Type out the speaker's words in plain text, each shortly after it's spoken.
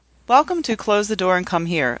Welcome to Close the Door and Come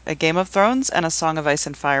Here, a Game of Thrones and a Song of Ice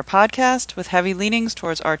and Fire podcast with heavy leanings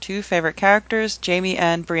towards our two favorite characters, Jaime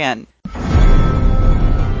and Brienne. There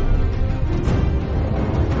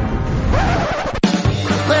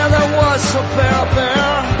was a bear,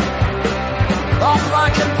 all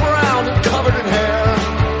black and brown and covered in hair.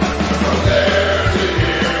 From there to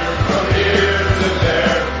here, from here to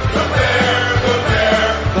there, the bear,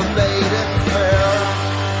 the maiden fair.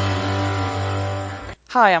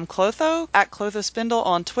 Hi, I'm Clotho, at Clothospindle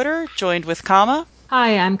on Twitter, joined with Kama.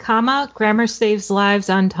 Hi, I'm Kama. Grammar Saves Lives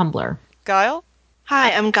on Tumblr. Guile.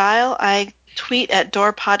 Hi, I'm Guile. I tweet at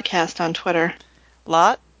Door Podcast on Twitter.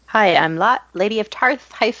 Lot. Hi, I'm Lot, Lady of Tarth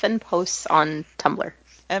 -posts on Tumblr.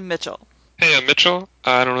 And Mitchell. Hey, I'm Mitchell.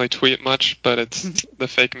 I don't really tweet much, but it's the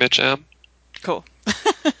fake Mitch M. Cool.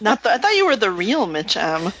 I thought you were the real Mitch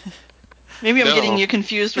M. Maybe I'm No. getting you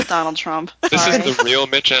confused with Donald Trump. This Sorry. is the real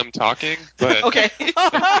Mitch M talking, but Okay.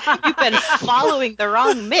 You've been following the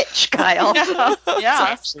wrong Mitch, Kyle. Yeah. I Yeah.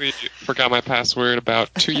 actually forgot my password about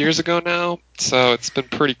 2 years ago now, so it's been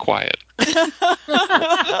pretty quiet.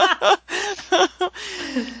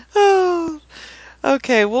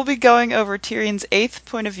 Okay, we'll be going over Tyrion's 8th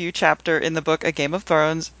point of view chapter in the book A Game of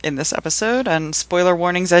Thrones in this episode, and spoiler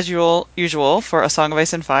warnings as usual for A Song of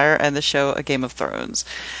Ice and Fire and the show A Game of Thrones,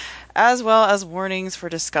 as well as warnings for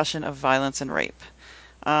discussion of violence and rape.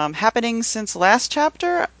 Happening since last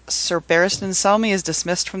chapter, Sir Barristan Selmy is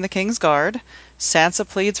dismissed from the King's Guard. Sansa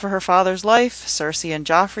pleads for her father's life. Cersei and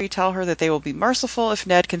Joffrey tell her that they will be merciful if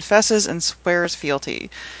Ned confesses and swears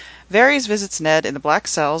fealty. Varys visits Ned in the Black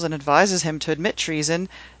Cells and advises him to admit treason.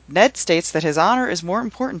 Ned states that his honor is more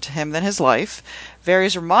important to him than his life.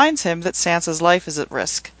 Varys reminds him that Sansa's life is at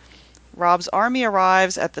risk. Robb's army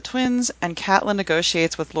arrives at the Twins, and Catelyn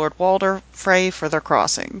negotiates with Lord Walder Frey for their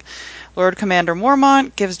crossing. Lord Commander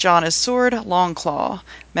Mormont gives Jon his sword, Longclaw.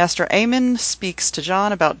 Master Aemon speaks to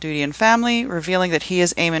Jon about duty and family, revealing that he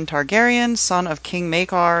is Aemon Targaryen, son of King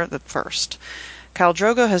Maekar I. Khal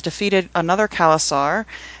Drogo has defeated another Khalasar,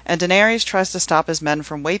 and Daenerys tries to stop his men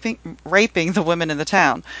from raping the women in the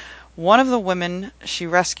town. One of the women she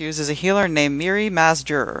rescues is a healer named Miri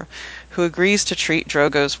Maz-Dur, who agrees to treat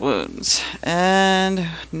Drogo's wounds. And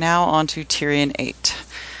now on to Tyrion 8.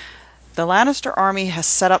 The Lannister army has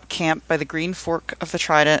set up camp by the Green Fork of the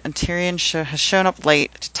Trident, and Tyrion has shown up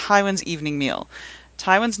late to Tywin's evening meal.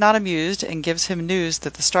 Tywin's not amused and gives him news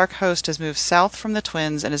that the Stark host has moved south from the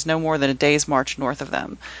Twins and is no more than a day's march north of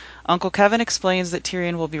them. Uncle Kevin explains that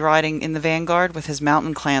Tyrion will be riding in the vanguard with his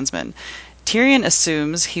mountain clansmen. Tyrion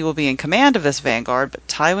assumes he will be in command of this vanguard, but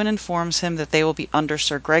Tywin informs him that they will be under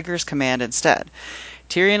Sir Gregor's command instead.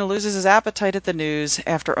 Tyrion loses his appetite at the news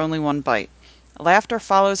after only one bite. Laughter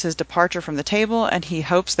follows his departure from the table, and he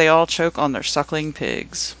hopes they all choke on their suckling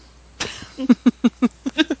pigs.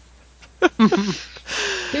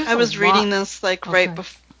 I was reading this right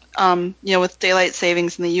before, with daylight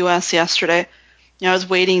savings in the U.S. yesterday. I was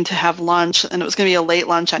waiting to have lunch, and it was going to be a late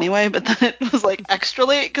lunch anyway, but then it was like extra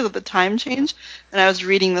late because of the time change. And I was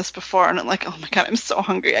reading this before, and I'm like, oh my god, I'm so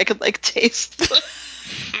hungry. I could taste.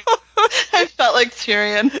 I felt like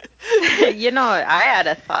Tyrion. I had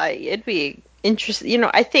a thought. It'd be interesting.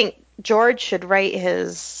 I think George should write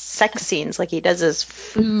his sex scenes like he does his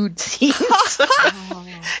food scenes.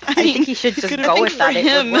 I think he should just go with that.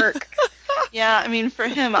 It would work. Yeah, for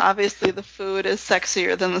him, obviously the food is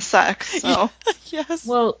sexier than the sex. So Yes.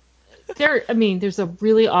 Well, there's a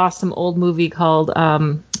really awesome old movie called,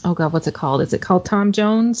 what's it called? Is it called Tom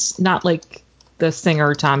Jones? Not like the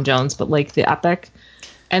singer Tom Jones, but like the epic.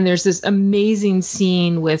 And there's this amazing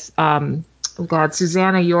scene with,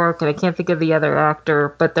 Susanna York, and I can't think of the other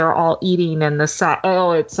actor, but they're all eating in the set.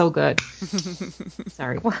 Oh, it's so good.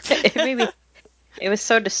 Sorry. It was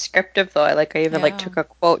so descriptive, though. I even took a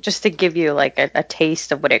quote just to give you a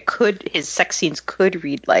taste of what his sex scenes could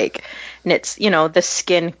read like. And it's, the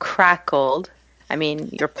skin crackled.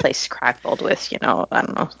 Your place crackled with,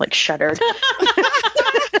 shuddered.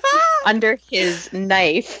 Under his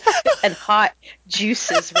knife, and hot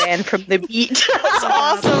juices ran from the meat. That's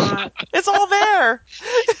awesome. It's all there.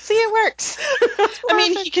 See, it works.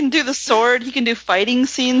 he can do the sword, he can do fighting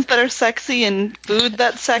scenes that are sexy and food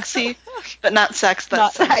that's sexy, but not sex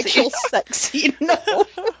that's Not sexy. actual sexy, no.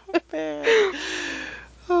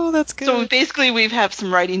 Oh, that's good. So basically we have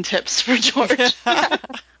some writing tips for George.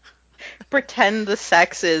 Pretend the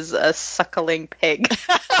sex is a suckling pig.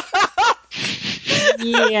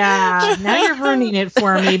 Yeah, now you're ruining it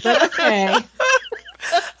for me, but okay.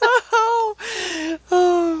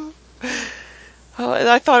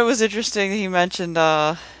 I thought it was interesting that he mentioned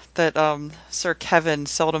that Sir Kevin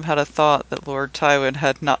seldom had a thought that Lord Tywin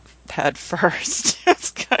had not had first.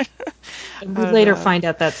 It's kind of we later find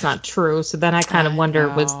out that's not true. So then I kind of wonder,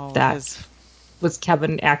 was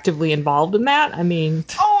Kevin actively involved in that? I mean,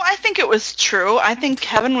 I think it was true. I think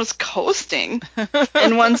Kevin was coasting,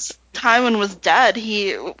 and once Tywin was dead, he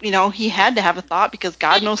had to have a thought because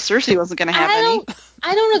God knows Cersei wasn't going to have any.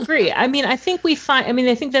 I don't agree. I mean, I think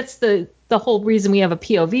that's the whole reason we have a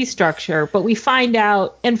POV structure. But we find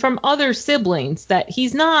out, and from other siblings, that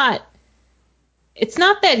he's not. It's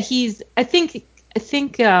not that he's. I think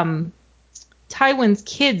Tywin's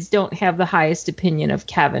kids don't have the highest opinion of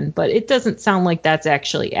Kevin, but it doesn't sound like that's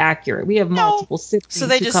actually accurate. We have multiple siblings. So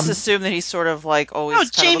they just assume that he's sort of like always.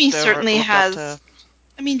 No, Jaime certainly has.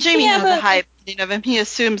 I mean, Jaime has a high opinion of him. He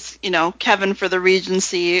assumes, Kevin for the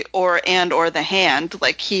Regency or the Hand.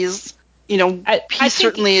 Like he's, he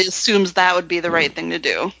certainly assumes that would be the right thing to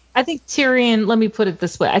do. I think Tyrion. Let me put it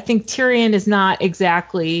this way: I think Tyrion is not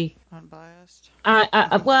exactly unbiased.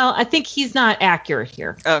 Well, I think he's not accurate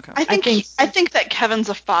here. Okay. I think that Kevin's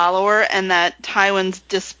a follower, and that Tywin's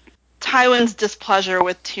displeasure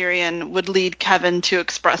with Tyrion would lead Kevin to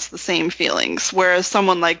express the same feelings, whereas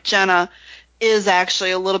someone like Jenna is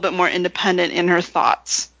actually a little bit more independent in her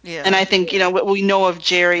thoughts. Yeah. And I think what we know of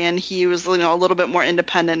Jaire, and he was a little bit more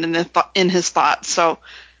independent in his thoughts. So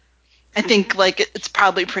I think it's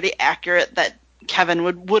probably pretty accurate that Kevin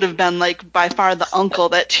would have been by far the uncle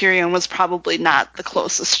that Tyrion was probably not the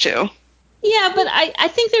closest to. Yeah, but I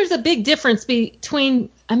think there's a big difference between,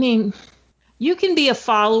 I mean, you can be a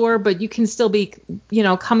follower, but you can still be,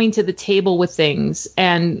 coming to the table with things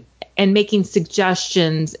and making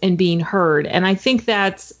suggestions and being heard. And I think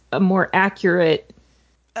that's a more accurate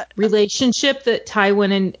relationship that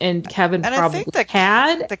Tywin and Kevin probably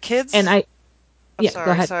had. The kids. And go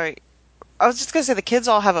ahead. Sorry. I was just going to say the kids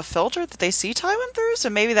all have a filter that they see Tywin through, so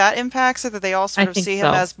maybe that impacts it, that they all sort of see him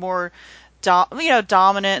as more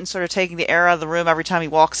dominant and sort of taking the air out of the room every time he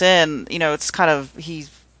walks in. It's kind of, he's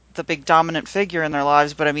the big dominant figure in their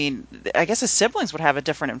lives, but I mean, I guess his siblings would have a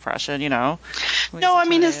different impression, No, I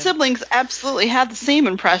mean, his siblings absolutely had the same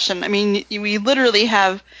impression. I mean, we literally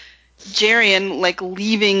have Jaire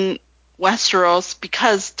leaving Westeros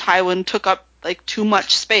because Tywin took up too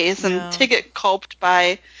much space, and Tigget coped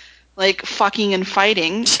by fucking and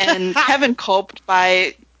fighting, and Kevin coped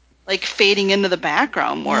by fading into the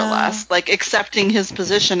background more or less, accepting his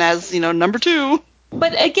position as number 2.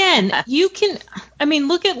 But again, you can, I mean,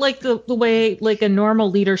 look at the way a normal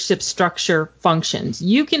leadership structure functions.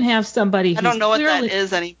 You can have somebody who's I don't know what that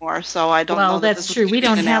is anymore, so I don't know. Well, that's true. We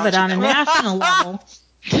don't have it on a national level.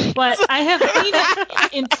 But I have seen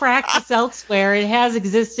it in practice elsewhere. It has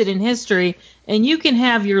existed in history. And you can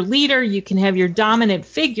have your leader, you can have your dominant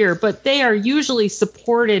figure, but they are usually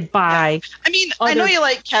supported by. I mean, I know you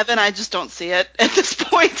like Kevin. I just don't see it at this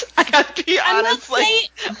point. I gotta be honest.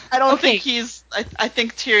 I don't think he's. I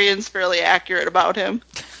think Tyrion's fairly accurate about him.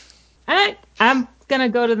 I'm gonna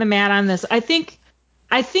go to the mat on this. I think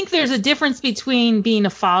there's a difference between being a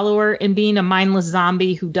follower and being a mindless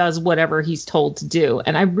zombie who does whatever he's told to do.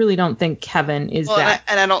 And I really don't think Kevin is that.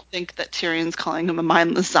 And I don't think that Tyrion's calling him a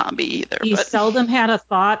mindless zombie either. He seldom had a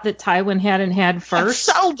thought that Tywin hadn't had first.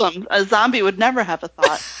 Seldom. A zombie would never have a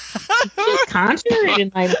thought. He's contrary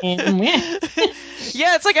to my opinion.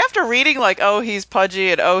 Yeah, it's after reading he's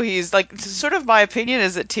pudgy and he's sort of my opinion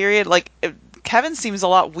is that Tyrion Kevin seems a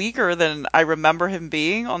lot weaker than I remember him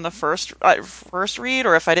being on the first read,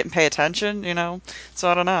 or if I didn't pay attention, So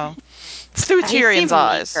I don't know. It's through Tyrion's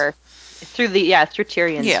eyes. Through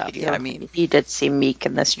Tyrion's view. Yeah, I mean, he did seem meek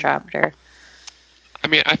in this chapter. I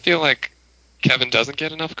mean, I feel like Kevin doesn't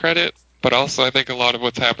get enough credit, but also I think a lot of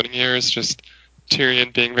what's happening here is just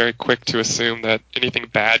Tyrion being very quick to assume that anything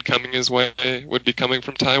bad coming his way would be coming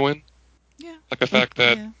from Tywin. Yeah. The fact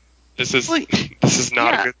that this is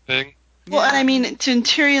not a good thing. Well, and I mean, to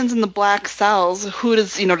Tyrion's in the Black Cells, who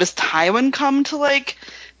does Tywin come to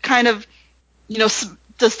kind of,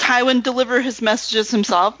 does Tywin deliver his messages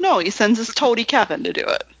himself? No, he sends his toady Kevin to do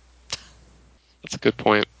it. That's a good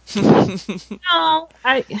point. No,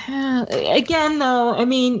 again though, I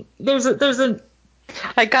mean, there's a.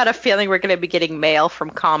 I got a feeling we're going to be getting mail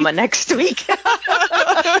from Kama next week.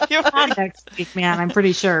 Not next week, man. I'm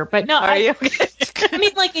pretty sure. But no, Are you okay? I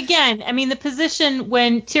mean, again, the position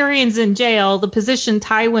when Tyrion's in jail, the position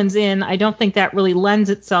Tywin's in, I don't think that really lends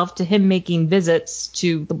itself to him making visits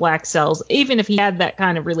to the Black Cells, even if he had that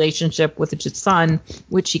kind of relationship with his son,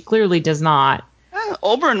 which he clearly does not.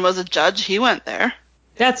 Oberyn was a judge. He went there.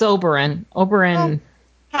 That's Oberyn.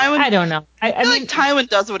 Tywin, I don't know. I mean, Tywin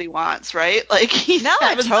does what he wants, right? He's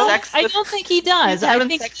having sex. I don't think he does. I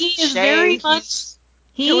think he is very much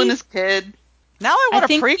killing his kid. Now I want a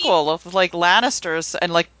prequel of Lannisters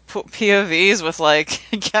and POVs with like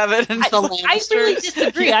Kevin and the Lannisters. I really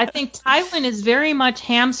disagree. I think Tywin is very much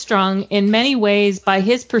hamstrung in many ways by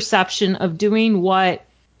his perception of doing what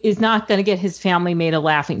is not going to get his family made a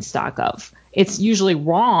laughingstock of. It's usually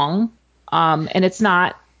wrong, and it's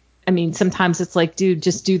not. I mean, sometimes it's like, dude,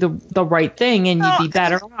 just do the right thing and you'd be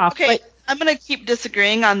better off. Okay, But I'm going to keep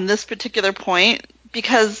disagreeing on this particular point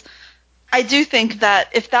because I do think that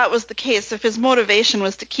if that was the case, if his motivation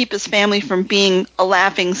was to keep his family from being a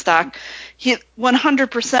laughingstock, he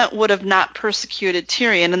 100% would have not persecuted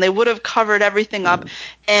Tyrion, and they would have covered everything up,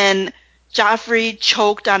 and Joffrey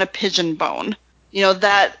choked on a pigeon bone. You know,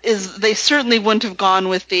 they certainly wouldn't have gone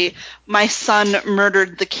with my son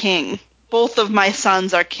murdered the king. Both of my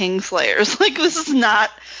sons are kingslayers. Like, this is not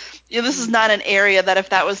an area that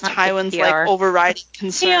if that was Tywin's like overriding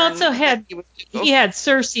concern. he also had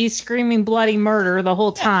Cersei screaming bloody murder the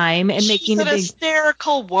whole time and making She's an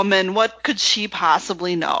hysterical woman. What could she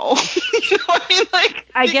possibly know? You know what I mean? Like,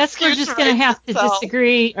 I guess we're just going to have to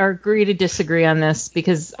disagree or agree to disagree on this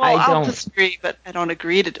because I'll disagree, but I don't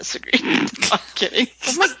agree to disagree. I'm kidding.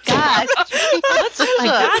 Oh my god! Oh my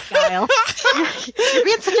god, Kyle. You're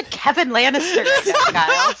being such a Kevin Lannister right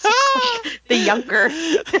now, Kyle. The younger.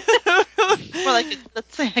 More like,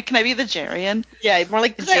 let's say, can I be the Jerian? Yeah, more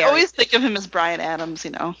like the Jerian. I always think of him as Bryan Adams,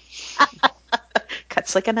 you know.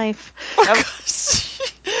 Cuts like a knife.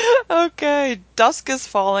 Okay, dusk is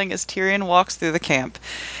falling as Tyrion walks through the camp.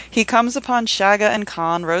 He comes upon Shagga and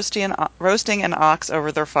Khan roasting an ox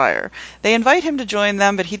over their fire. They invite him to join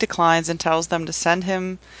them, but he declines and tells them to send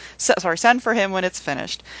for him when it's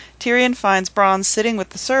finished. Tyrion finds Bronn sitting with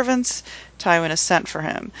the servants. Tywin is sent for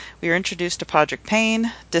him. We are introduced to Podrick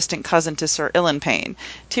Payne, distant cousin to Sir Ilyn Payne.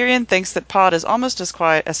 Tyrion thinks that Pod is almost as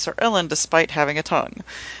quiet as Sir Ilyn despite having a tongue.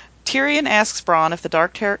 Tyrion asks Bronn if the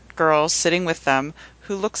dark-haired girl sitting with them,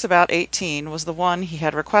 who looks about 18, was the one he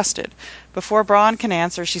had requested. Before Bronn can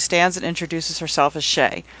answer, she stands and introduces herself as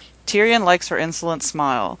Shae. Tyrion likes her insolent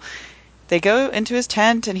smile. They go into his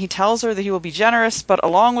tent, and he tells her that he will be generous, but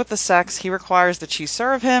along with the sex, he requires that she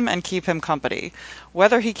serve him and keep him company.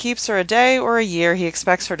 Whether he keeps her a day or a year, he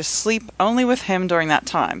expects her to sleep only with him during that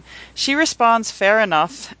time. She responds fair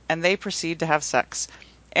enough, and they proceed to have sex.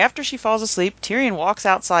 After she falls asleep, Tyrion walks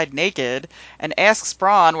outside naked and asks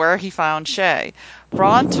Bronn where he found Shae.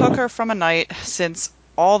 Bronn took her from a night since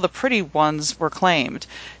all the pretty ones were claimed.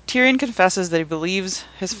 Tyrion confesses that he believes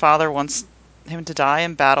his father wants him to die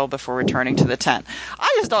in battle before returning to the tent.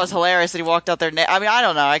 I just thought it was hilarious that he walked out there. I mean, I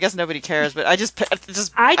don't know. I guess nobody cares, but I couldn't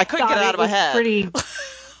get it out of my head. Pretty,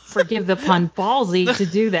 forgive the pun, ballsy to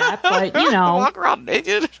do that, but you know, walk around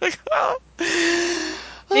naked.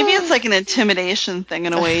 Maybe it's like an intimidation thing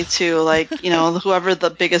in a way too. Like, you know, whoever the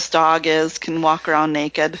biggest dog is can walk around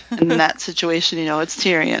naked. And in that situation, you know, it's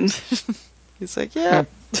Tyrion. He's like, yeah.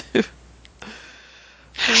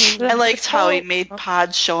 I liked how he made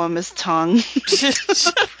Pod show him his tongue.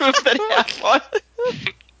 Proof that he had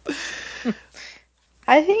one.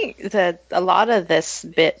 I think that a lot of this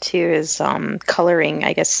bit too is coloring,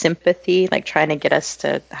 I guess, sympathy, like trying to get us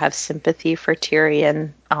to have sympathy for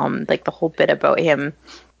Tyrion. Like the whole bit about him.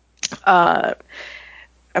 I'm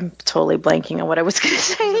totally blanking on what I was going to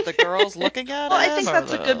say. The girls looking at Well, I think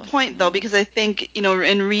that's a good point, though, because I think, you know,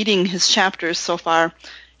 in reading his chapters so far,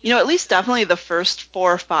 you know, at least definitely the first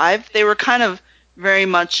 4 or 5, they were kind of very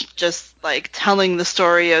much just, like, telling the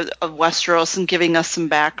story of Westeros and giving us some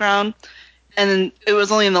background. And then it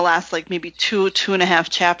was only in the last, like, maybe 2.5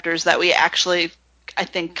 chapters that we actually, I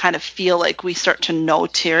think, kind of feel like we start to know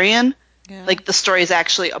Tyrion. Yeah. Like, the story is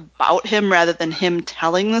actually about him rather than him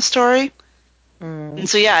telling the story. And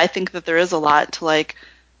so, yeah, I think that there is a lot to, like,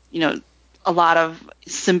 you know, a lot of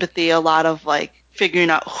sympathy, a lot of, like, figuring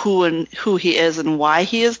out who he is and why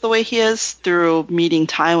he is the way he is through meeting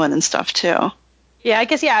Tywin and stuff, too. Yeah, I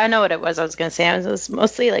guess, I know what it was I was going to say. It was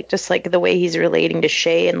mostly, like, just, like, the way he's relating to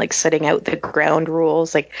Shae and, like, setting out the ground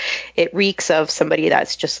rules. Like, it reeks of somebody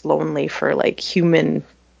that's just lonely for, like, human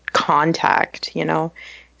contact, you know?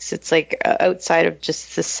 So it's like outside of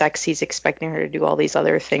just the sex, he's expecting her to do all these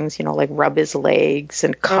other things, you know, like rub his legs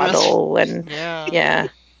and cuddle and yeah.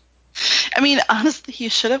 I mean, honestly, he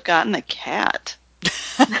should have gotten a cat.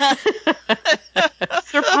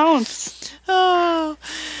 Sir Pounce. Oh.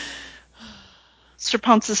 Sir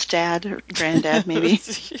Pounce's dad or granddad, maybe.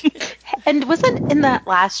 And wasn't in that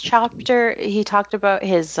last chapter he talked about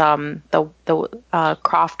his the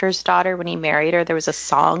crofter's daughter when he married her? There was a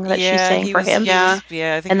song that she sang for him. I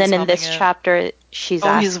think. And then in this chapter, she's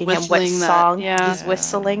asking him what song he's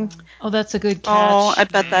whistling. Oh, that's a good catch. Oh, I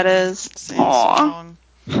bet that is. Same song.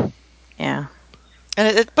 Yeah.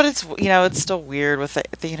 And but it's it's still weird with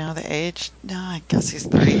the age. No, I guess he's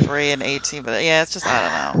 33 and 18, but yeah, it's just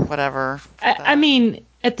I don't know, whatever. I mean,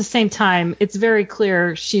 at the same time, it's very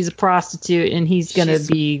clear she's a prostitute, and he's gonna She's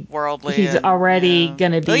be worldly. He's already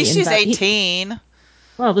gonna be. At least she's he- 18.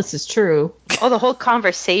 well, this is true. Oh, the whole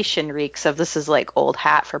conversation reeks of this is like old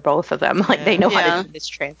hat for both of them. Like they know how Yeah. to do this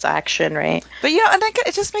transaction, right? But and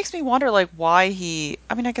it just makes me wonder, like, why he.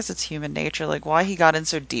 I mean, I guess it's human nature, like, why he got in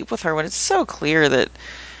so deep with her when it's so clear that,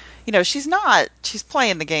 she's not. She's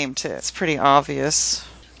playing the game too. It's pretty obvious.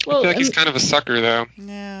 I feel like he's kind of a sucker, though.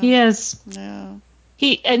 Yeah. He is. Yeah.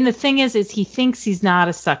 And the thing is he thinks he's not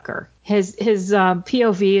a sucker. His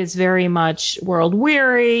POV is very much world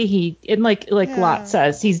weary. Like Lot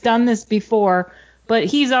says, he's done this before, but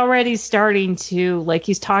he's already starting to, like,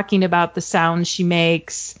 he's talking about the sound she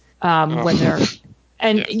makes when they're,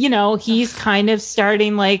 and he's kind of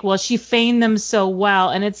starting like, well, she feigned them so well,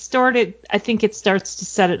 and I think it starts to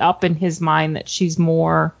set it up in his mind that she's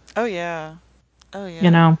more. Oh yeah.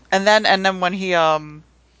 And then when he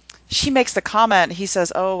she makes the comment, he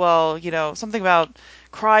says, "Oh, well, something about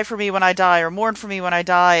cry for me when I die or mourn for me when I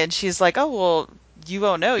die." And she's like, "Oh, well, you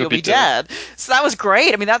won't know. You'll be dead." So that was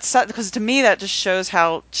great. I mean, because to me that just shows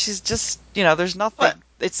how she's just, there's nothing.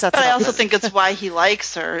 It sets. But I also think it's why he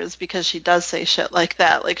likes her is because she does say shit like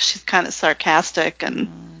that. Like she's kind of sarcastic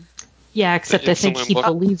and. Yeah, except I think he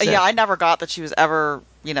believes it. Yeah, I never got that she was ever,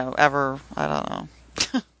 I don't know.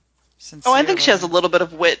 Oh, I think she has a little bit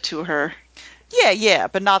of wit to her. Yeah,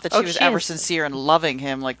 but not that she was ever sincere in loving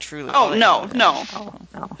him, like truly. Oh, no.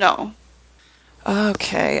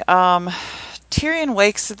 Okay. Tyrion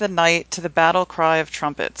wakes in the night to the battle cry of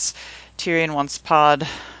trumpets. Tyrion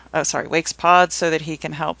wakes Pod so that he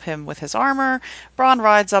can help him with his armor. Bronn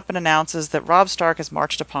rides up and announces that Robb Stark has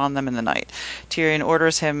marched upon them in the night. Tyrion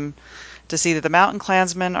orders him to see that the mountain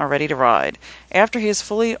clansmen are ready to ride. After he is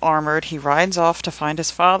fully armored, he rides off to find his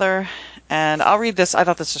father. And I'll read this. I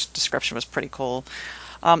thought this description was pretty cool.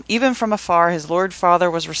 Even from afar, his lord father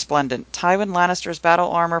was resplendent. Tywin Lannister's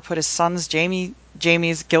battle armor put his son's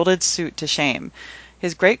Jaime's gilded suit to shame.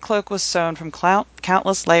 His great cloak was sewn from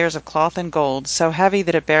countless layers of cloth and gold, so heavy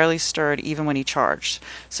that it barely stirred even when he charged,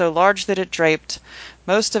 so large that it draped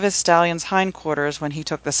most of his stallion's hindquarters when he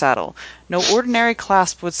took the saddle. No ordinary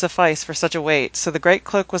clasp would suffice for such a weight, so the great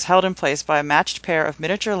cloak was held in place by a matched pair of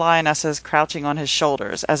miniature lionesses crouching on his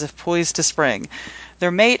shoulders, as if poised to spring. Their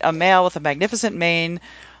mate, a male with a magnificent mane,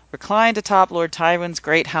 reclined atop Lord Tywin's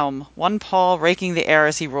great helm, one paw raking the air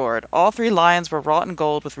as he roared. All three lions were wrought in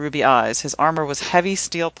gold with ruby eyes. His armor was heavy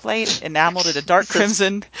steel plate, enameled in a dark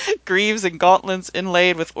crimson, greaves and gauntlets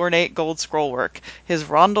inlaid with ornate gold scrollwork. His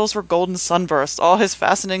rondels were golden sunbursts, all his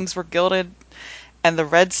fastenings were gilded, and the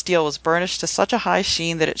red steel was burnished to such a high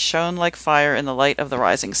sheen that it shone like fire in the light of the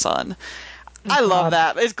rising sun. I love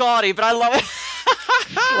that. It's gaudy, but I love it.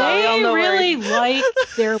 They really like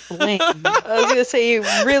their bling. I was going to say, you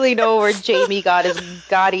really know where Jaime got his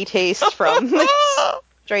gaudy taste from.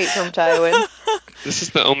 Straight from Tywin. This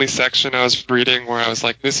is the only section I was reading where I was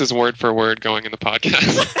like, this is word for word going in the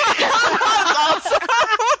podcast.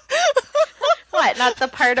 What? Not the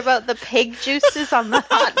part about the pig juices on the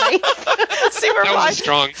hot night? See, That was a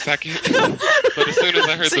strong second. But as soon as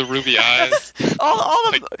I heard the ruby eyes,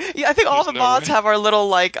 I think all the mods have our little,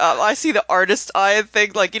 like, I see the artist eye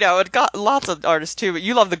thing, like, it got lots of artists too, but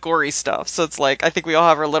you love the gory stuff, so it's like, I think we all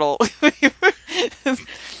have our little...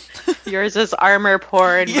 Yours is armor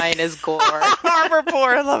porn, mine is gore. Armor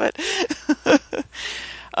porn, I love it.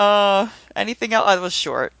 Anything else? That was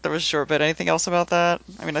short, but anything else about that?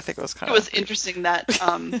 I mean, I think it was kind of... It was interesting that,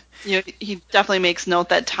 he definitely makes note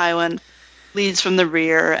that Tywin leads from the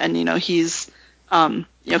rear, and, he's, kind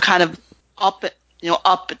of up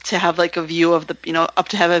to have like a view of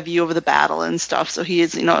the battle and stuff. So he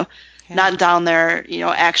is, not down there,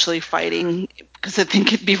 actually fighting, because I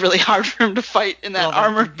think it'd be really hard for him to fight in that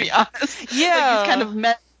armor, to be honest. Yeah. Like, he's kind of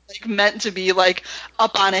meant to be like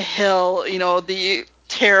up on a hill, the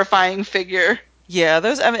terrifying figure. Yeah,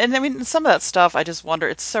 some of that stuff, I just wonder,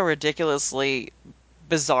 it's so ridiculously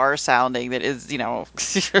bizarre sounding that is,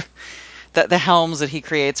 the helms that he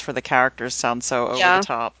creates for the characters sound so over the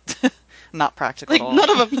top. Not practical at all. None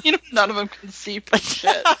of them can see for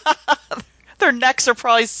shit. Their necks are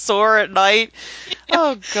probably sore at night.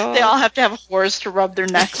 Oh, God. They all have to have a horse to rub their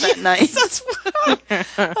necks at night.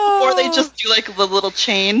 Or they just do like the little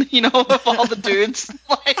chain, of all the dudes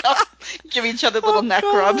line up, give each other little neck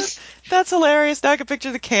rubs. That's hilarious. Now I can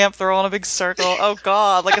picture the camp. They're all in a big circle. Oh,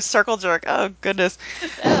 God. Like a circle jerk. Oh, goodness.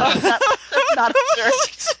 That's not a jerk.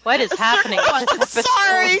 What is happening?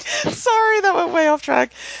 Sorry, that went way off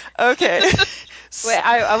track. Okay. Wait,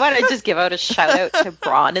 I want to just give out a shout out to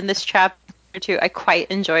Bronn in this chapter too. I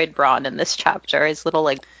quite enjoyed Bronn in this chapter. His little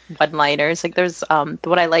like one-liners. Like there's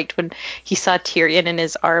what I liked when he saw Tyrion in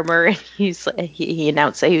his armor and he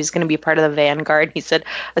announced that he was going to be part of the Vanguard. He said,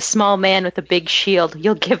 "A small man with a big shield,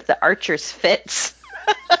 you'll give the archers fits."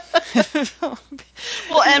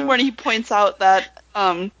 Well, and when he points out that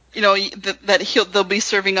that they'll be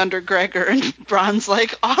serving under Gregor, and Bronn's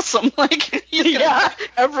like, awesome, like he's gonna have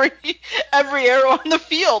every arrow on the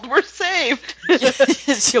field, we're saved.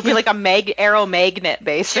 He'll be like a arrow magnet,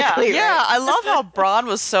 basically. Yeah, right? I love how Bronn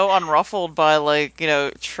was so unruffled by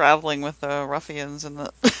traveling with the ruffians and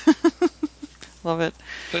the. Love it.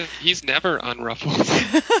 But he's never unruffled.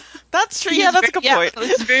 That's true. Yeah, that's a good point. So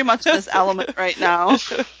it's very much this element right now.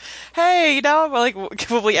 Hey,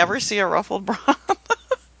 will we ever see a ruffled Bronn?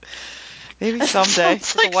 Maybe someday.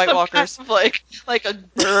 Sounds The White Walkers. Kind of like a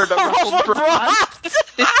bird, a ruffled Bronn.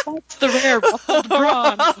 That's the rare ruffled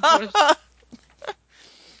Bronn.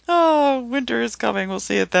 Oh, winter is coming. We'll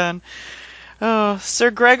see it then. Oh,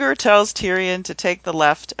 Sir Gregor tells Tyrion to take the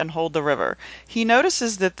left and hold the river. He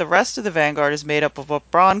notices that the rest of the vanguard is made up of what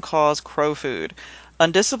Bronn calls crow food.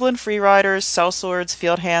 Undisciplined free riders, sellswords,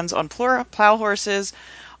 field hands on plow horses,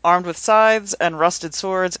 armed with scythes and rusted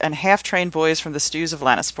swords, and half-trained boys from the stews of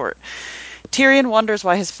Lannisport. Tyrion wonders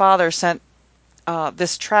why his father sent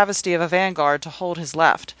this travesty of a vanguard to hold his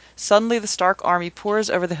left. Suddenly the Stark army pours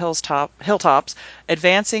over the hilltops,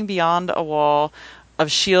 advancing beyond a wall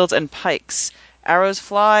of shields and pikes. Arrows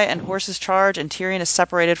fly and horses charge, and Tyrion is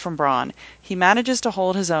separated from Bronn. He manages to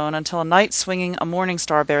hold his own until a knight swinging a morning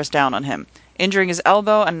star bears down on him, injuring his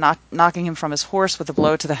elbow and knocking him from his horse with a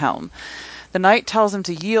blow to the helm. The knight tells him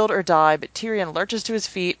to yield or die, but Tyrion lurches to his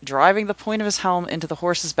feet, driving the point of his helm into the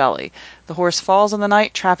horse's belly. The horse falls on the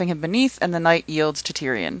knight, trapping him beneath, and the knight yields to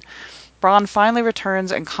Tyrion. Bronn finally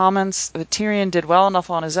returns and comments that Tyrion did well enough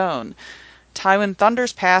on his own. Tywin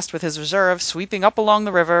thunders past with his reserve, sweeping up along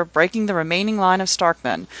the river, breaking the remaining line of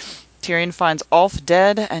Starkmen. Tyrion finds Ulf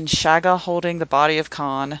dead and Shagga holding the body of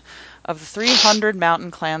Khan. Of the 300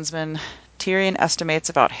 mountain clansmen, Tyrion estimates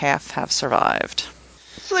about half have survived.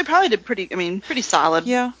 So they probably did pretty solid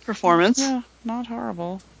performance. Yeah, not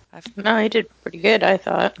horrible. No, he did pretty good, I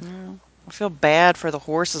thought. Yeah. I feel bad for the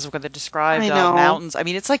horses when they described mountains. I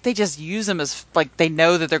mean, it's like they just use them as, like, they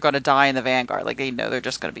know that they're going to die in the vanguard. Like, they know they're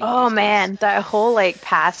just going to be man, that whole,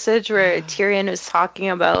 passage where Tyrion was talking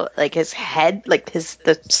about, his head,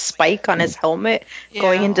 the spike on his helmet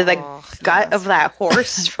going into the gut of that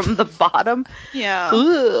horse from the bottom. Yeah.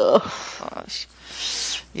 Ugh. Gosh.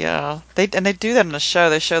 Yeah. They do that in the show.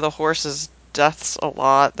 They show the horses' deaths a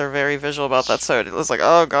lot. They're very visual about that. So it was like,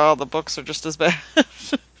 oh, God, the books are just as bad.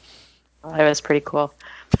 Well, it was pretty cool.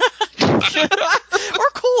 Or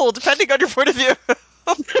cool, depending on your point of view.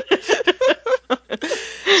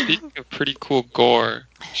 Speaking of pretty cool gore,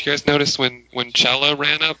 did you guys notice when Chella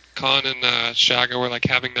ran up, Khan and Shagga were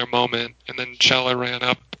having their moment, and then Chella ran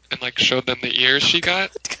up and showed them the ears she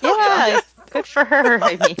got? Yeah, good for her.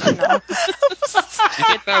 I mean, Do you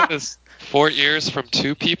think that was 4 ears from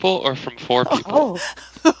 2 people or from 4 people?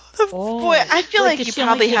 Boy, I feel like you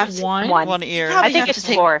probably have to one ear. I think it's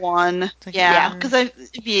 4. One. Yeah, because then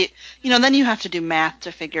you have to do math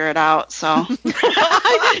to figure it out. So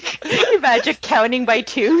imagine counting by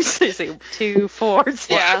twos. 2, 4.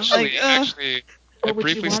 Well, actually, I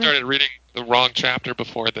briefly started reading the wrong chapter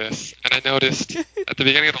before this, and I noticed at the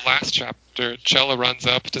beginning of the last chapter, Chella runs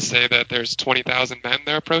up to say that there's 20,000 men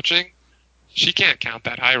they're approaching. She can't count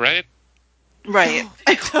that high, right? Right.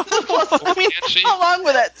 I mean, how long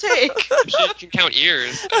would that take? She can count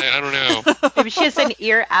ears. I don't know. Maybe she has an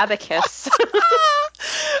ear abacus.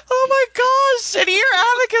 Oh my gosh, an ear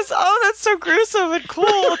abacus. Oh, that's so gruesome and cool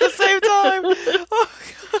at the same time. Oh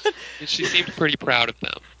God. She seemed pretty proud of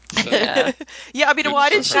them. So. Yeah, I mean, why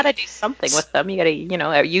did she... You gotta do something with them. You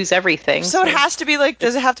gotta, use everything. So it has to be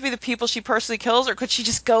does it have to be the people she personally kills, or could she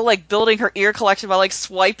just go building her ear collection by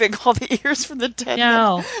swiping all the ears from the dead?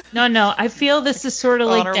 No. I feel this is sort of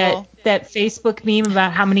like that Facebook meme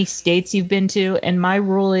about how many states you've been to, and my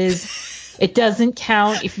rule is it doesn't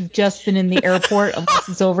count if you've just been in the airport unless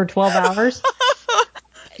it's over 12 hours.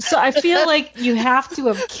 So I feel like you have to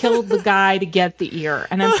have killed the guy to get the ear,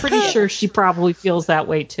 and I'm pretty sure she probably feels that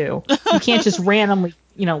way too. You can't just randomly,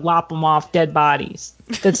 lop them off dead bodies.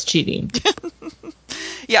 That's cheating.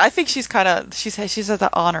 Yeah, I think she's she's at the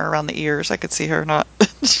honor around the ears. I could see her not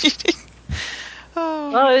cheating.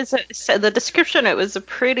 Oh. Well, the description, it was a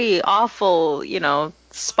pretty awful,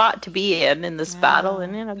 spot to be in this battle,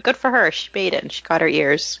 and good for her. She made it, and she got her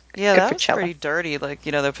ears. Yeah, Good that for was Chella. pretty dirty, like,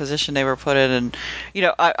 the position they were put in. And,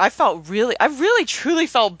 I really, truly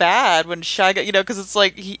felt bad when Shy got, because it's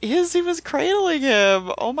like, he was cradling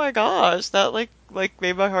him. Oh my gosh, that, like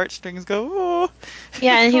made my heartstrings go, oh.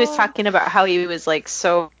 Yeah, and he was talking about how he was, like,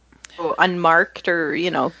 so unmarked or,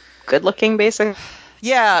 good looking, basically.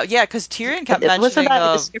 Yeah, because Tyrion kept Wasn't mentioning that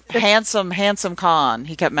a description? handsome Khan.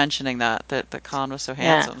 He kept mentioning that Khan was so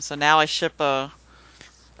handsome. So now I ship a.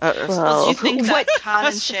 Well, do you think what that Khan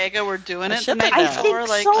and Shaga were doing it the night I before?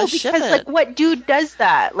 think so, because like what dude does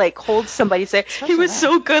that? Like holds somebody, say he was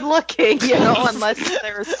so good looking, unless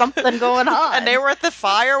there was something going on. And they were at the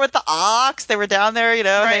fire with the ox. They were down there,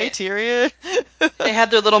 hey Tyrion. They had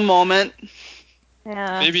their little moment.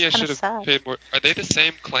 Yeah. Maybe I should have paid more. Are they the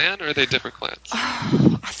same clan or are they different clans?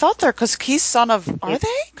 I thought they're because he's son of. Are they?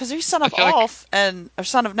 Because he's son of Ulf or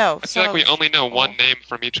son of no. I feel like we only know one name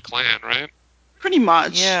from each clan, right? Pretty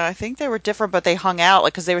much. Yeah, I think they were different, but they hung out,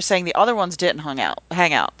 because they were saying the other ones didn't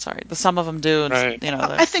hang out. Sorry, but some of them do. And, right.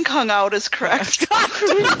 I think hung out is correct.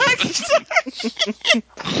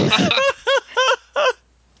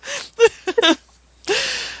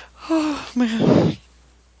 Oh man.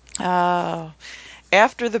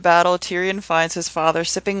 After the battle, Tyrion finds his father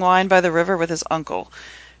sipping wine by the river with his uncle.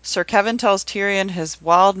 Sir Kevan tells Tyrion his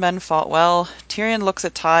wild men fought well. Tyrion looks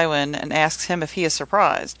at Tywin and asks him if he is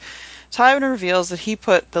surprised. Tywin reveals that he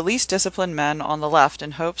put the least disciplined men on the left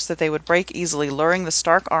in hopes that they would break easily, luring the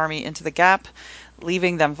Stark army into the gap,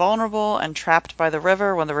 leaving them vulnerable and trapped by the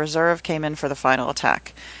river when the reserve came in for the final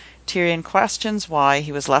attack. Tyrion questions why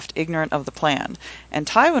he was left ignorant of the plan, and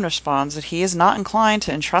Tywin responds that he is not inclined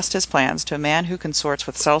to entrust his plans to a man who consorts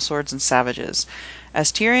with sellswords and savages.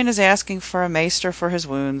 As Tyrion is asking for a maester for his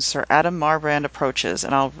wounds, Sir Adam Marbrand approaches,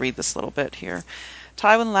 and I'll read this little bit here.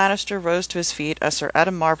 Tywin Lannister rose to his feet as Sir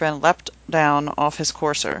Adam Marbrand leapt down off his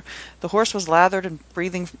courser. The horse was lathered and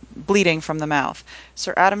bleeding from the mouth.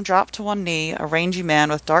 Sir Adam dropped to one knee, a rangy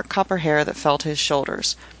man with dark copper hair that fell to his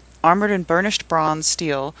shoulders, armored in burnished bronze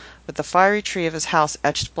steel, with the fiery tree of his house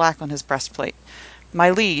etched black on his breastplate.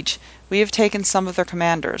 My liege, we have taken some of their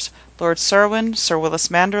commanders, Lord Serwyn, Sir Willis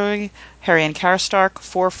Manderly, Harry Karstark,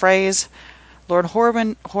 4 Freys. Lord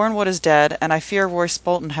Hornwood is dead, and I fear Royce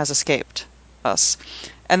Bolton has escaped us.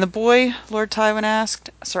 And the boy? Lord Tywin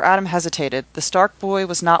asked. Sir Adam hesitated. The Stark boy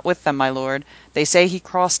was not with them, my lord. They say he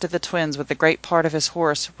crossed to the twins with the great part of his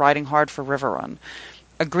horse, riding hard for Riverrun.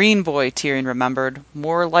 A green boy, Tyrion remembered,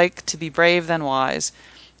 more like to be brave than wise.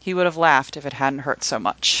 He would have laughed if it hadn't hurt so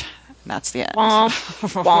much. And that's the end. Womp,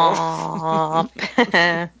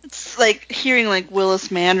 womp. It's like hearing like Willis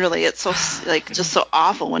Manderly. It's so just so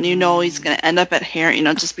awful when he's going to end up at Harren,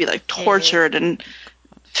 just be like tortured and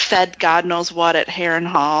fed God knows what at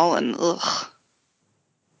Harrenhal, and ugh.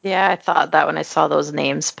 Yeah, I thought that when I saw those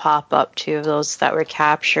names pop up too, those that were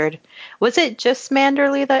captured. Was it just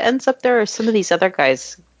Manderly that ends up there, or some of these other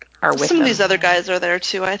guys are with Some them? of these other guys are there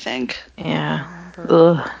too, I think. Yeah.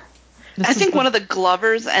 Ugh. I think one of the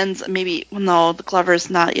Glovers ends maybe. No, the Glover's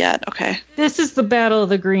not yet. Okay. This is the Battle of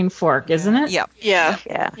the Green Fork, isn't it? Yep. Yeah.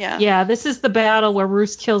 Yeah. Yeah, this is the battle where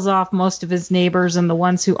Roose kills off most of his neighbors, and the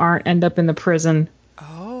ones who aren't end up in the prison.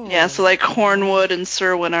 Oh. Yeah, so like Hornwood and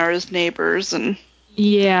Serwyn are his neighbors, and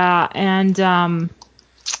Yeah, and I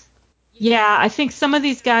think some of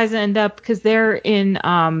these guys end up because they're in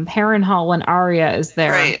Harrenhal when Arya is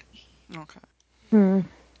there. right. Okay.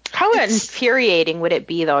 How infuriating would it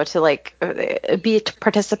be though to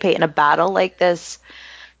participate in a battle like this,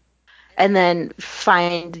 and then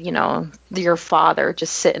find your father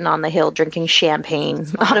just sitting on the hill drinking champagne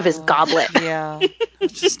out of his goblet? Yeah.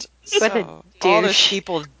 Just What a all those douche.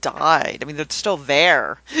 people died. I mean, they're still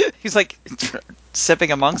there. He's like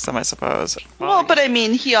sipping amongst them, I suppose. Well, but I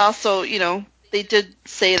mean, he also, they did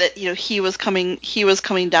say that he was coming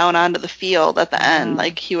down onto the field at the end,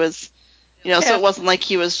 like he was, so it wasn't like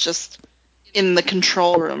he was just in the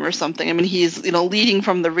control room or something. I mean, he's leading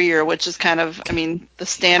from the rear, which is kind of, I mean, the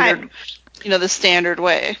standard, the standard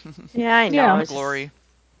way. Yeah, I know. Yeah. Glory.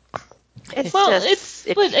 But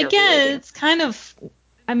again, it's kind of,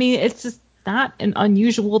 I mean, it's just not an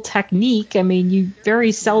unusual technique. I mean, you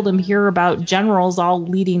very seldom hear about generals all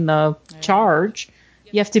leading the charge.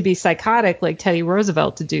 You have to be psychotic like Teddy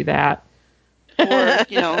Roosevelt to do that. Or,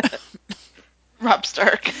 Robb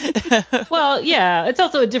Stark. Well, yeah, it's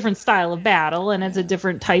also a different style of battle, and it's a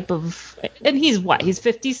different type of. And he's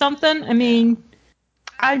 50-something? I mean.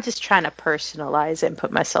 I'm just trying to personalize it and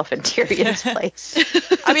put myself in Tyrion's place.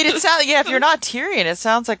 I mean, it sounds, if you're not Tyrion, it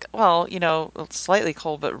sounds like, well, slightly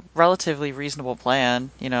cold, but relatively reasonable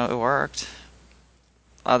plan. It worked.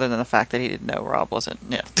 other than the fact that he didn't know Robb wasn't.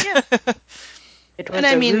 Yeah. It was And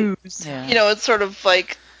I a mean, ruse. Yeah. you know, it's sort of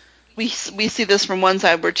like we see this from one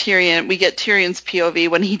side where we get Tyrion's POV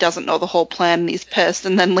when he doesn't know the whole plan and he's pissed,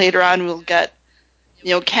 and then later on we'll get,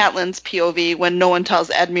 you know, Catelyn's POV when no one tells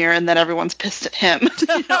Edmure and then everyone's pissed at him.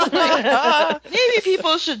 You know, like, maybe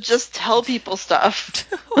people should just tell people stuff.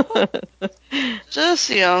 Just,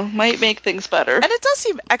 you know, might make things better. And it does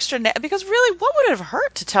seem extra because really, what would it have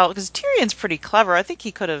hurt to tell? Because Tyrion's pretty clever. I think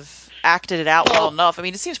he could have acted it out well enough. I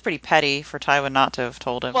mean, it seems pretty petty for Tywin not to have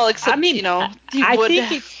told him. Well, except, I mean, you know, he I would.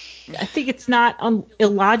 think it's not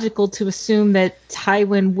illogical to assume that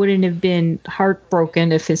Tywin wouldn't have been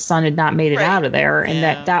heartbroken if his son had not made it Right. out of there, and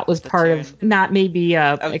Yeah, that was the part Tyrion. of not maybe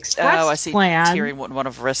a express I see. plan. Tyrion wouldn't want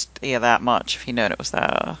to have risked that much if he known it was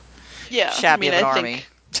that Yeah, shabby of an I army.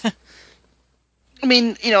 think. I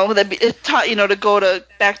mean, you know, to go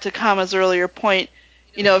back to Kama's earlier point,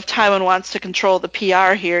 you know, if Tywin wants to control the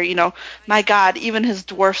PR here, you know, my God, even his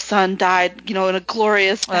dwarf son died, you know, in a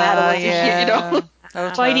glorious battle, you know.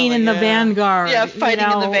 Fighting in the vanguard. Yeah, fighting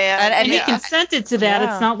in the van. And he consented to that.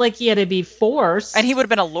 Yeah. It's not like he had to be forced. And he would have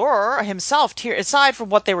been a lurer himself, aside from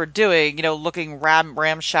what they were doing, you know, looking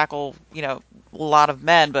ramshackle, you know, a lot of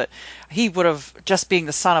men, but he would have, just being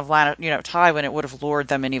the son of Tywin, it would have lured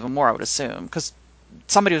them in even more, I would assume, because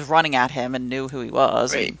somebody was running at him and knew who he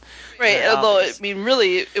was. Right. And, Right, although, I mean,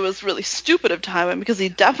 really, it was really stupid of Tywin because he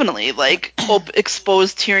definitely, like,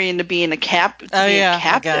 exposed Tyrion to being a captive,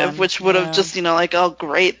 again. which would have just, you know, like, oh,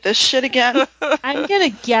 great, this shit again. I'm going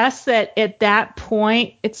to guess that at that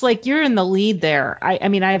point, it's like you're in the lead there. I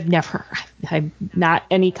mean, I'm not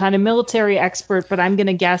any kind of military expert, but I'm going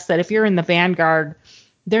to guess that if you're in the vanguard,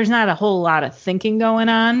 there's not a whole lot of thinking going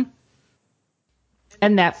on.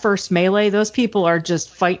 And that first melee, those people are just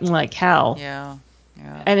fighting like hell. Yeah.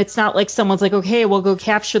 And it's not like someone's like, okay, we'll go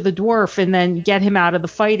capture the dwarf and then get him out of the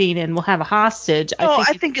fighting and we'll have a hostage.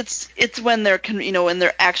 I think it's when they're when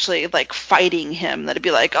they're actually like fighting him that it'd be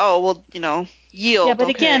like, oh well, you know, yield. Yeah, but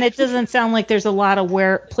again, it doesn't sound like there's a lot of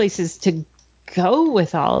places to go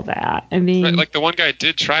with all of that. I mean, Right, like the one guy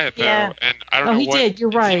did try it though, and I don't know he what. did. You're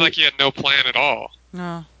it right. seemed like he had no plan at all.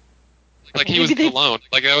 No. Like he was alone.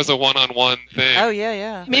 Like that was a one-on-one thing. Oh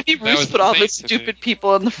yeah. Maybe That Bruce was put all the insane to me. stupid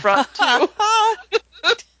people in the front too.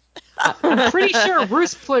 I'm pretty sure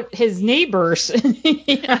Bruce put his neighbors.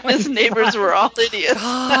 His neighbors were all idiots.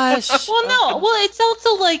 Gosh. Well, no. Well, it's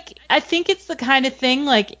also like I think it's the kind of thing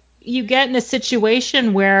like you get in a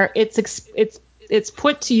situation where it's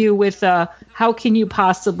put to you with how can you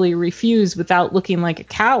possibly refuse without looking like a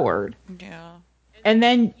coward? Yeah. And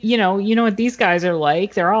then you know what these guys are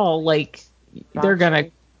like. They're all like they're gonna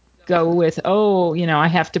go with I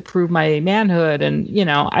have to prove my manhood, and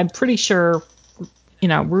I'm pretty sure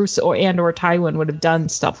Roose or Tywin would have done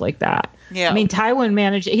stuff like that. Yeah. I mean, Tywin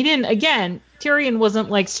managed. He didn't. Again, Tyrion wasn't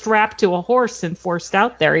like strapped to a horse and forced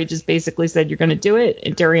out there. He just basically said, "You're going to do it,"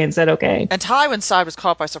 and Tyrion said, "Okay." And Tywin's side was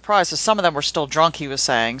caught by surprise, so some of them were still drunk, he was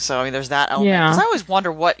saying. So, I mean, there's that element. Yeah. Because I always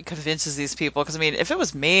wonder what convinces these people. Because, I mean, if it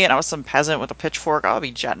was me and I was some peasant with a pitchfork, I would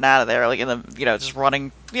be jetting out of there, like, in the, just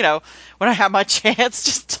running, when I have my chance,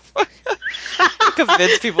 just to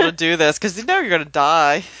convince people to do this. Because you know you're going to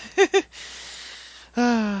die.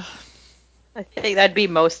 I think that'd be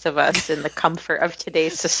most of us in the comfort of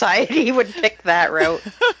today's society would pick that route.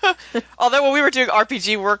 Although when we were doing RPG,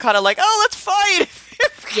 we were kind of like, oh, let's fight.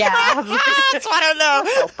 Yeah. So I don't know.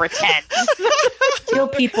 We'll pretend. Kill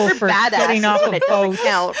people for getting off a boat.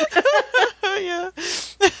 Yeah.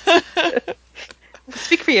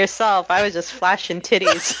 Speak for yourself. I was just flashing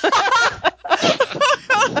titties.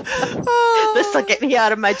 This'll get me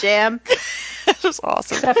out of my jam. That was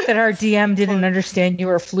awesome. Except that our DM didn't understand you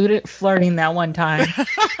were flirting that one time.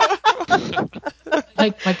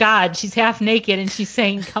 Like, my God, she's half naked and she's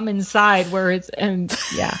saying, "Come inside," sorry.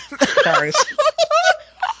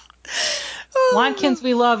 Watkins,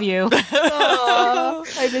 we love you. Oh,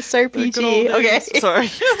 I miss RPG. Okay. Sorry.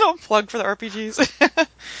 Don't plug for the RPGs.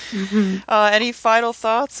 Any final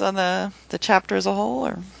thoughts on the chapter as a whole?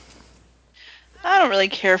 Or? I don't really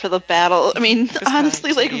care for the battle. I mean,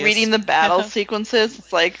 honestly, like tedious. reading the battle sequences,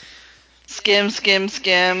 it's like skim.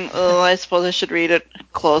 Oh, I suppose I should read it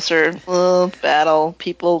closer. Battle,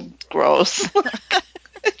 people, gross.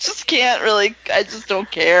 I just can't really. I just don't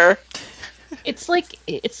care. It's like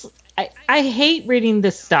I hate reading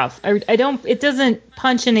this stuff. I don't. It doesn't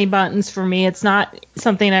punch any buttons for me. It's not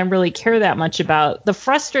something I really care that much about. The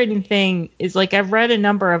frustrating thing is, like, I've read a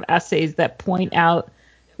number of essays that point out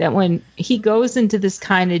that when he goes into this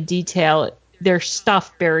kind of detail, there's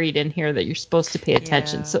stuff buried in here that you're supposed to pay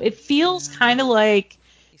attention. Yeah. So it feels kind of like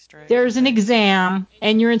Easter egg. There's an exam,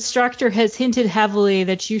 and your instructor has hinted heavily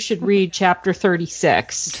that you should read chapter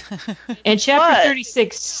 36. And chapter But-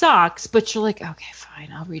 36 sucks, but you're like, okay,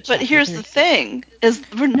 fine, I'll read chapter But here's 36. the thing: is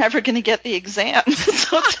we're never going to get the exam,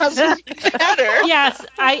 so it doesn't matter. Yes,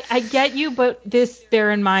 I get you, but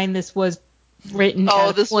bear in mind, this was written at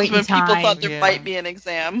a This was point when in time. people thought there Yeah. might be an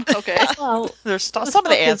exam. Okay. Well, There's some of book the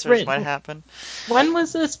was answers written- might happen. when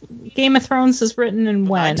was this? Game of Thrones was written and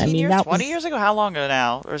when? 19 years, that 20 was years ago? How long ago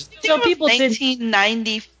now? Or is, so people did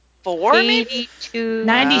 1994, maybe 82.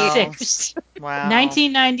 96. wow.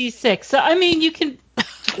 1996. So I mean, you can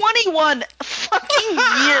 21 fucking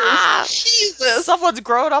years. Jesus. Someone's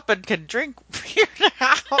grown up and can drink beer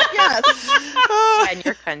now. Yes. In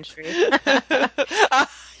your country.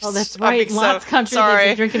 Oh, that's I'm right. being Lots of countries they've sorry.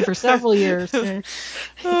 been drinking for several years.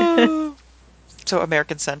 So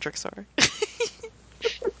American-centric, sorry.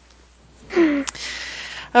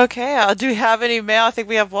 Okay, do we have any mail? I think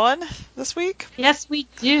we have one this week. Yes, we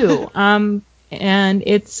do. And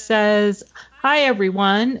it says, "Hi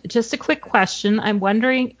everyone. Just a quick question. I'm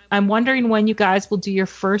wondering when you guys will do your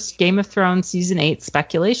first Game of Thrones season 8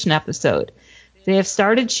 speculation episode. They have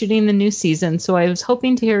started shooting the new season, so I was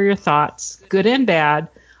hoping to hear your thoughts, good and bad,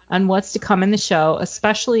 on what's to come in the show,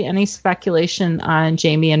 especially any speculation on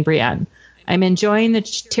Jaime and Brienne. I'm enjoying the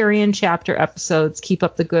Tyrion chapter episodes. Keep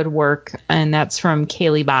up the good work." And that's from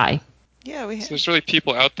Kaylee Bai. Yeah, we So there's really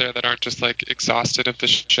people out there that aren't just like exhausted of the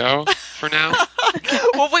show for now.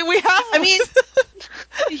 well, we have. I mean,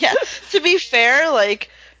 yeah. To be fair, like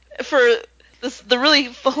for this, the really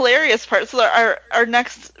hilarious part. So our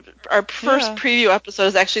first preview episode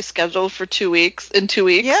is actually scheduled for 2 weeks. In 2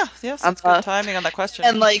 weeks. Yes, that's good timing on that question.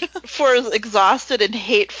 And like for exhausted and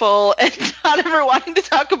hateful and not ever wanting to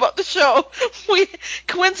talk about the show, we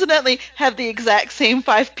coincidentally have the exact same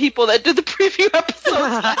 5 people that did the preview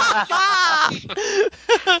episode.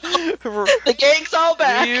 The gang's all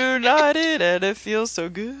back. Reunited, and it feels so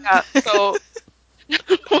good. Yeah, so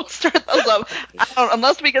we'll start those up.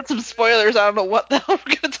 Unless we get some spoilers, I don't know what the hell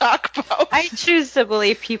we're going to talk about. I choose to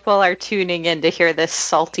believe people are tuning in to hear this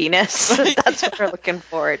saltiness. That's what we're looking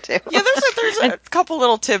forward to. Yeah, there's a couple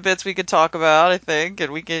little tidbits we could talk about, I think,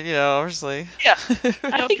 and we could, obviously. Yeah.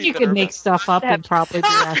 I think you could make stuff up and probably be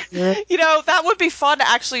accurate. That would be fun to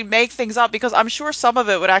actually make things up, because I'm sure some of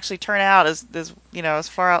it would actually turn out as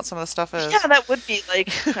far out some of the stuff is. Yeah, that would be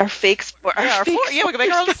like our fake spoilers. We can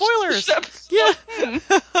make our own spoilers. Yeah.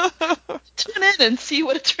 Tune in and see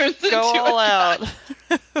what it turns into. Go all out.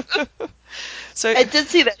 So I did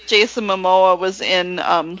see that Jason Momoa was in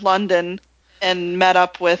London and met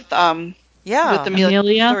up with yeah, with Amelia.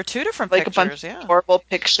 there were 2 different Like pictures. a bunch Yeah. of horrible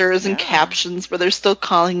pictures and Yeah. captions where they're still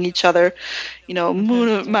calling each other, moon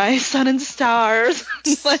of my sun and stars.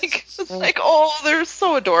 It's like, oh, they're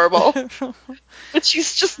so adorable. But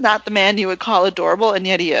he's just not the man you would call adorable, and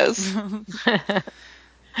yet he is.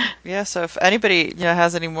 Yeah. So if anybody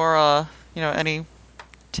has any more any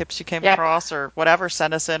tips you came across or whatever,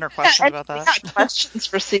 send us in or questions about that. Yeah, questions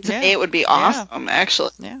for season Yeah. 8 would be awesome,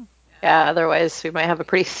 actually. Yeah. Yeah, otherwise we might have a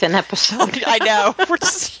pretty thin episode. I know. We're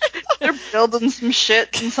just They're building some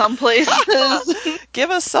shit in some places. give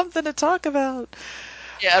us something to talk about.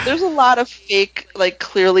 Yeah, there's a lot of fake, like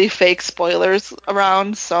clearly fake spoilers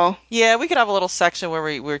around, so. Yeah, we could have a little section where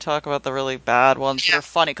we talk about the really bad ones that are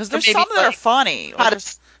funny, because there's maybe, some that are like, funny. How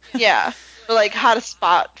to, yeah, or like how to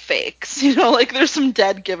spot fakes. Like there's some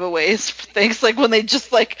dead giveaways for things, like when they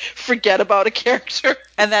just like forget about a character.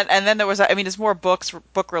 And then there was it's more book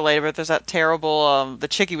related, but there's that terrible the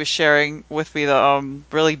Chicky was sharing with me the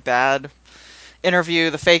really bad interview,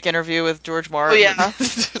 the fake interview with George Martin. Oh, yeah.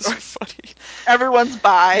 It's so funny. Everyone's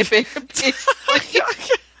bi, basically.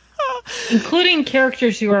 Including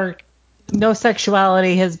characters who are no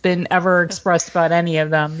sexuality has been ever expressed about any of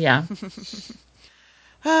them. Yeah.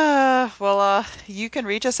 You can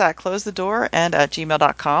reach us at closethedoor and at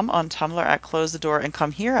gmail.com, on Tumblr at closethedoor, and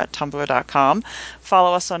come here at tumblr.com.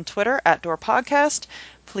 Follow us on Twitter at Door Podcast.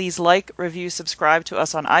 Please like, review, subscribe to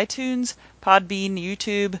us on iTunes, Podbean,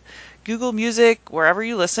 YouTube, Google Music, wherever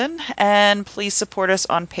you listen, and please support us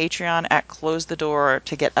on Patreon at Close the Door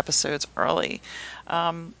to get episodes early.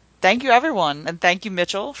 Thank you, everyone, and thank you,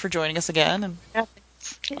 Mitchell, for joining us again. And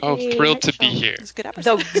Oh, thrilled to be here. it was a good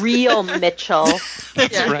episode. The real Mitchell.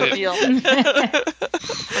 That's Yeah, right. real.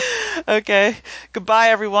 Okay, goodbye,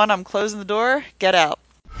 everyone. I'm closing the door. Get out.